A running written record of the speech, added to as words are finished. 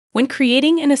When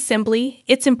creating an assembly,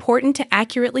 it's important to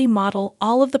accurately model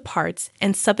all of the parts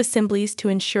and subassemblies to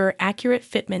ensure accurate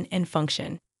fitment and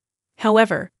function.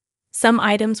 However, some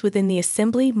items within the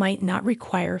assembly might not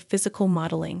require physical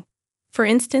modeling. For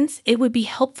instance, it would be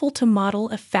helpful to model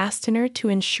a fastener to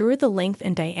ensure the length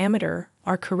and diameter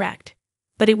are correct,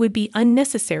 but it would be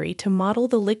unnecessary to model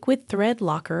the liquid thread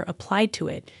locker applied to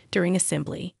it during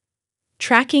assembly.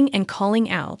 Tracking and calling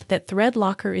out that thread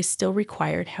locker is still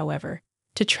required, however,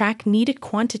 to track needed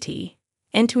quantity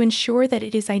and to ensure that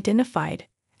it is identified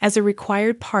as a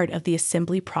required part of the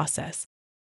assembly process.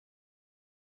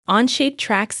 Onshape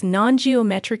tracks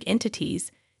non-geometric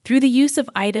entities through the use of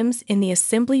items in the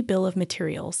assembly bill of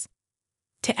materials.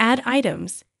 To add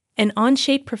items, an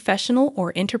Onshape professional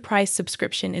or enterprise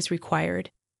subscription is required.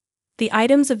 The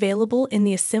items available in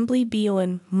the assembly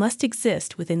BOM must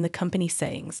exist within the company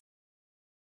settings.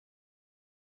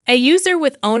 A user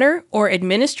with owner or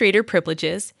administrator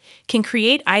privileges can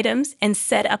create items and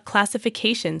set up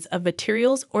classifications of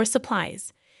materials or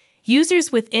supplies.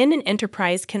 Users within an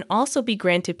enterprise can also be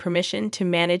granted permission to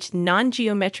manage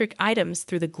non-geometric items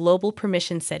through the global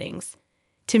permission settings.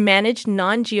 To manage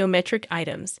non-geometric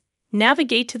items,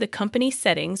 navigate to the company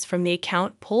settings from the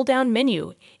account pull-down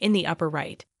menu in the upper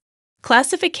right.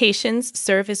 Classifications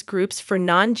serve as groups for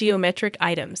non-geometric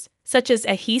items, such as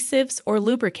adhesives or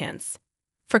lubricants.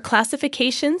 For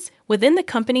classifications within the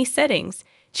company settings,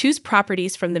 choose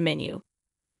Properties from the menu.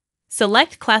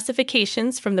 Select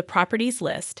Classifications from the Properties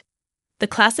list. The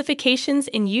classifications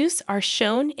in use are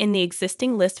shown in the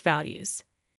existing list values.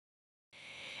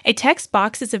 A text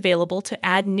box is available to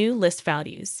add new list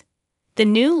values. The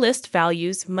new list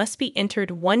values must be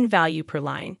entered one value per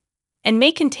line and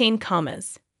may contain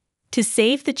commas. To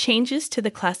save the changes to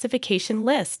the classification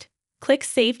list, click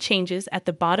Save Changes at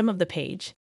the bottom of the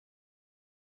page.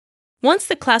 Once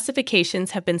the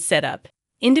classifications have been set up,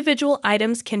 individual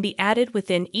items can be added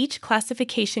within each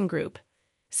classification group.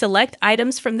 Select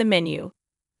Items from the menu.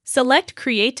 Select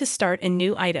Create to start a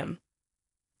new item.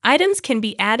 Items can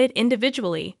be added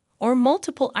individually, or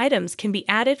multiple items can be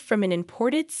added from an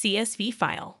imported CSV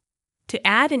file. To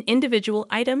add an individual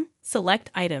item,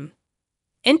 select Item.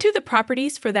 Enter the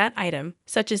properties for that item,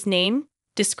 such as name,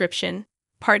 description,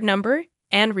 part number,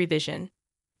 and revision.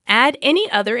 Add any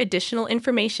other additional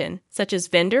information, such as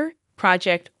vendor,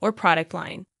 project, or product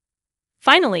line.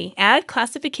 Finally, add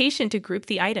classification to group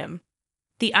the item.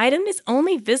 The item is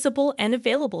only visible and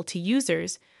available to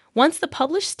users once the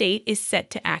published state is set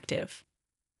to active.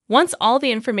 Once all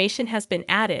the information has been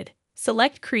added,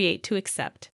 select Create to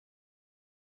accept.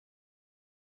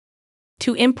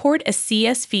 To import a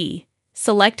CSV,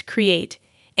 select Create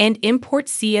and Import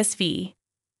CSV.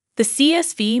 The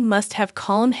CSV must have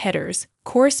column headers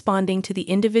corresponding to the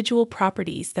individual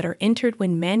properties that are entered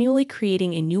when manually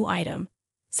creating a new item,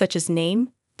 such as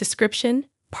name, description,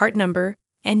 part number,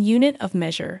 and unit of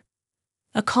measure.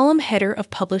 A column header of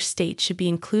published state should be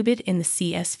included in the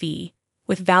CSV,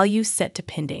 with values set to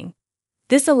pending.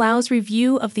 This allows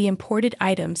review of the imported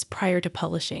items prior to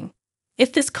publishing.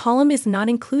 If this column is not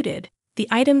included, the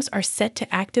items are set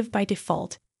to active by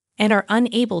default and are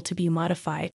unable to be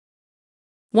modified.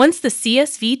 Once the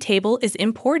CSV table is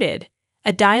imported,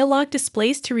 a dialog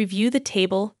displays to review the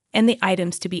table and the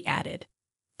items to be added.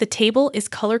 The table is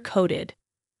color-coded.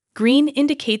 Green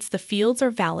indicates the fields are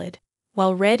valid,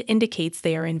 while red indicates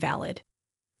they are invalid.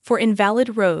 For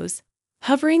invalid rows,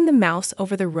 hovering the mouse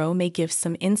over the row may give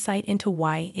some insight into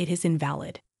why it is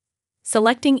invalid.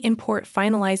 Selecting Import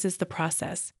finalizes the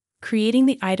process, creating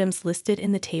the items listed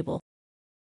in the table.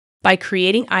 By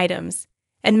creating items,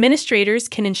 administrators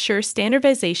can ensure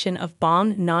standardization of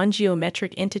BOM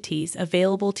non-geometric entities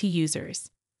available to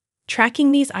users.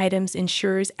 Tracking these items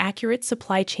ensures accurate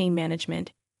supply chain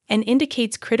management and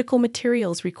indicates critical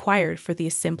materials required for the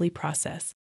assembly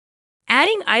process.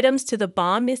 Adding items to the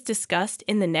BOM is discussed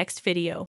in the next video.